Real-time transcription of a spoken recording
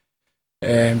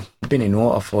Been in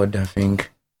Waterford, I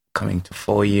think, coming to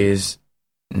 4 years,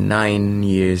 9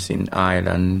 years in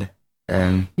Ireland.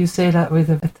 You say that with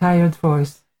a tired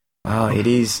voice. Wow, it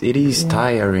is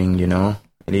tiring, you know.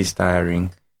 It is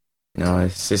tiring. You know,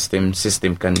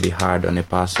 system can be hard on a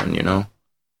person, you know.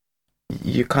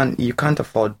 You can't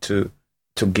afford to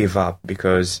give up,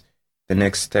 because the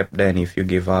next step then, if you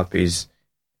give up, is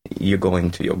you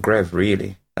going to your grave,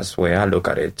 really. That's the way I look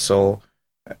at it. So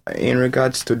in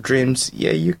regards to dreams,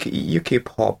 yeah, you keep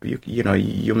hope. You know,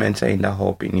 you maintain the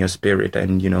hope in your spirit,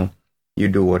 and, you know, you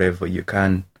do whatever you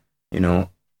can, you know.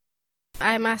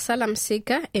 I'm a asylum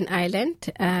seeker in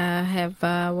Ireland. I have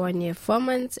 1 year, 4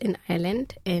 months in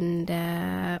Ireland, and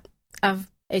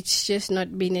it's just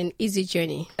not been an easy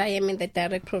journey. I am in the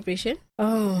direct provision.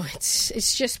 Oh,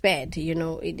 it's just bad, you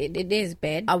know. It is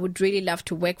bad. I would really love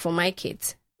to work for my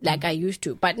kids like I used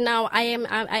to, but now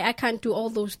I can't do all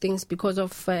those things because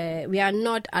of we are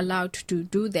not allowed to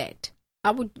do that. I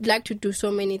would like to do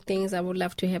so many things. I would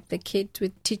love to help the kids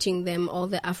with teaching them all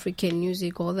the African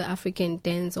music, all the African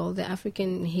dance, all the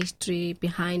African history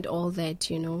behind all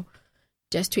that, you know,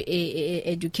 just to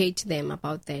educate them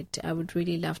about that. I would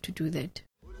really love to do that.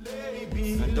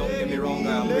 And don't get me wrong,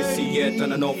 I'm busy yet,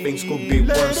 and I know things could be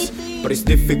worse. But it's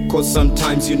difficult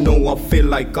sometimes, you know, I feel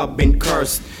like I've been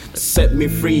cursed. Set me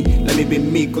free, let me be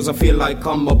me, cause I feel like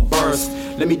I'm a burst.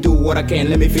 Let me do what I can,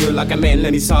 let me feel like a man,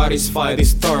 let me satisfy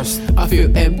this thirst. I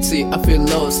feel empty, I feel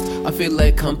lost, I feel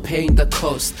like I'm paying the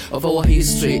cost of our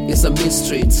history. It's a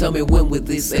mystery, tell me, when will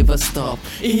this ever stop?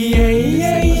 Yeah,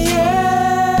 yeah,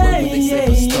 yeah. When will this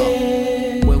ever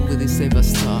stop? When will this ever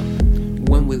stop?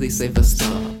 When will this ever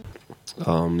stop?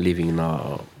 Living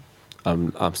now,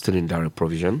 I'm still in direct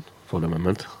provision for the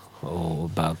moment,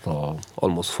 about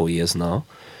almost 4 years now,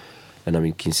 and I'm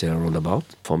in Kinsale roundabout.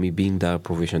 For me, being direct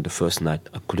provision, the first night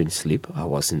I couldn't sleep. I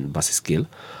was in Basseskill,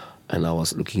 and I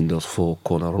was looking in those 4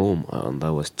 corner room, and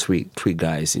there was three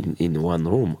guys in one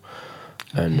room,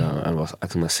 and I was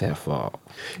asking myself,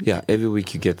 every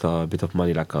week you get a bit of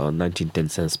money, like 19-10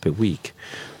 cents per week.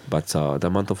 But the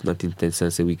amount of 19-10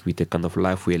 cents a week with the kind of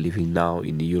life we are living now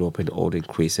in Europe, and all the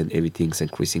increase and everything's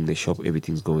increasing, the shop,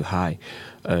 everything's going high.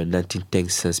 19-10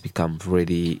 cents become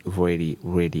really, really,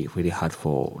 really, really hard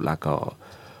for like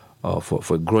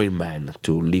for a growing man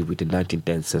to live with the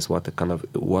 19-10 cents. What a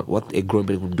growing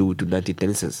man would do with the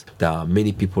 19-10 cents. There are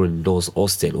many people in those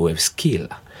hostels who have skill,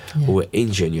 who are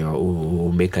engineer,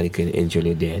 who mechanical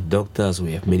engineer. They are doctors.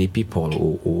 We have many people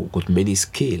who got many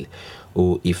skill.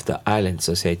 Or if the island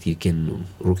society can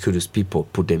recruit these people,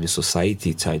 put them in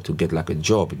society, trying to get like a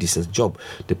job, a decent job,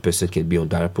 the person can be on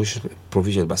direct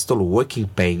provision, but still working,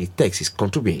 paying it tax, is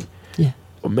contributing. Yeah.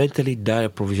 Mentally,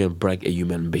 direct provision break a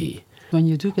human being. When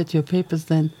you do get your papers,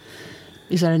 then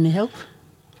is there any help?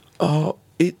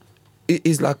 It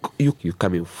is like you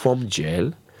coming from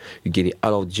jail, you're getting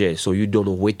out of jail, so you don't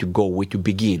know where to go, where to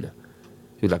begin.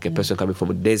 You're like a person coming from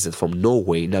a desert, from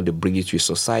Norway. Now they bring you to a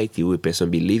society where a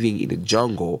person be living in the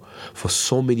jungle for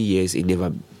so many years and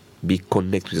never be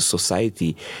connected with the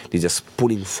society. They just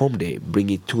pulling from there, bring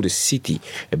it to the city,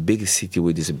 a big city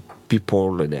with these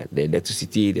people and the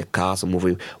electricity, the cars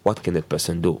moving. What can that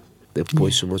person do? The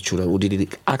poor small children who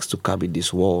didn't ask to come in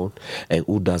this world and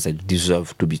who doesn't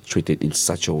deserve to be treated in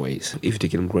such a way. If they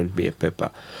can grant me a paper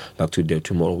like today or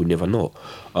tomorrow, we never know.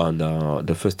 And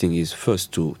the first thing is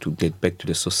first to get back to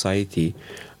the society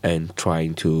and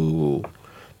trying to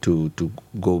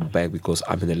go back, because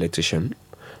I'm an electrician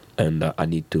and I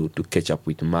need to catch up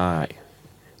with my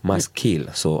skill.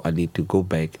 So I need to go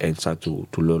back and start to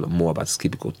learn more about skill,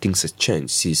 because things have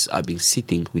changed since I've been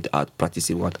sitting without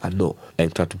practicing what I know,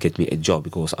 and try to get me a job,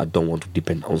 because I don't want to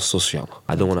depend on social.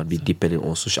 I don't want to be dependent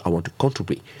on social. I want to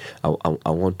contribute. I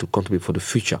want to contribute for the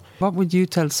future. What would you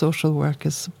tell social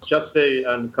workers? Just say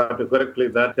and categorically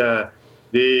that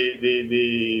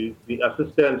the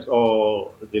assistance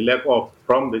or the lack of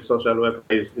from the social worker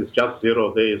is just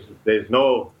zero.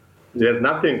 There's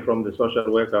nothing from the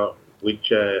social worker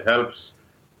which helps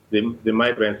the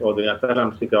migrants or the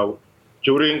asylum seeker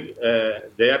during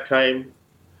their time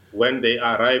when they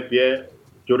arrive here,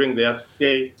 during their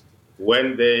stay,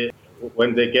 when they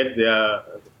get their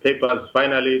papers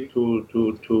finally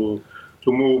to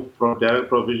move from direct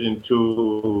provision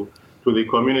to the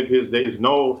communities. There is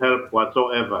no help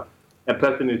whatsoever. A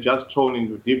person is just thrown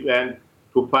into deep end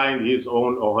to find his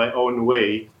own or her own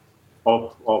way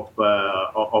of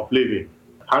living.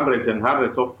 Hundreds and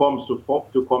hundreds of forms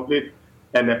to complete,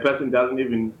 and a person doesn't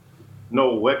even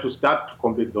know where to start to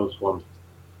complete those forms,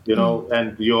 you know,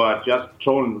 and you are just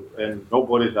thrown and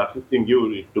nobody's assisting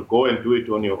you to go and do it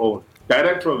on your own.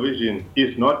 Direct provision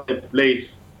is not a place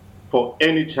for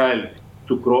any child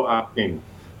to grow up in.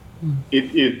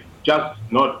 It is just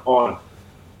not on.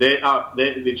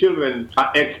 The children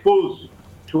are exposed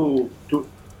to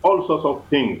all sorts of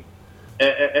things.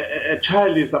 A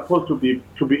child is supposed to be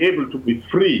able to be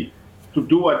free to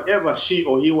do whatever she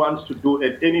or he wants to do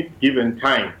at any given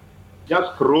time.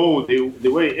 Just grow the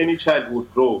way any child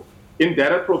would grow. In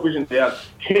direct provision, they are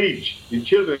caged. The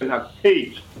children are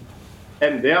caged,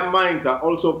 and their minds are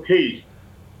also caged.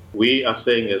 We are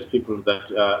saying, as people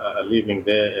that are living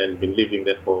there and been living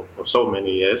there for so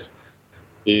many years,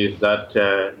 is that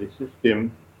the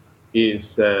system is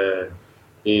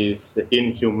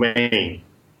inhumane,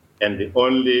 and the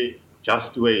only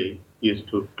just way is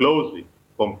to close it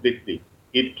completely.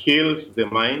 It kills the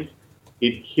mind,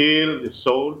 it kills the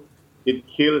soul, it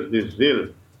kills the zeal,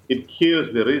 it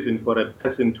kills the reason for a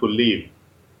person to live.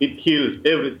 It kills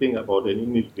everything about an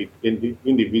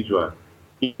individual.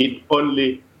 It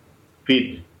only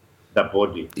feeds the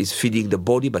body. It's feeding the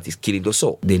body, but it's killing the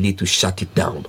soul. They need to shut it down.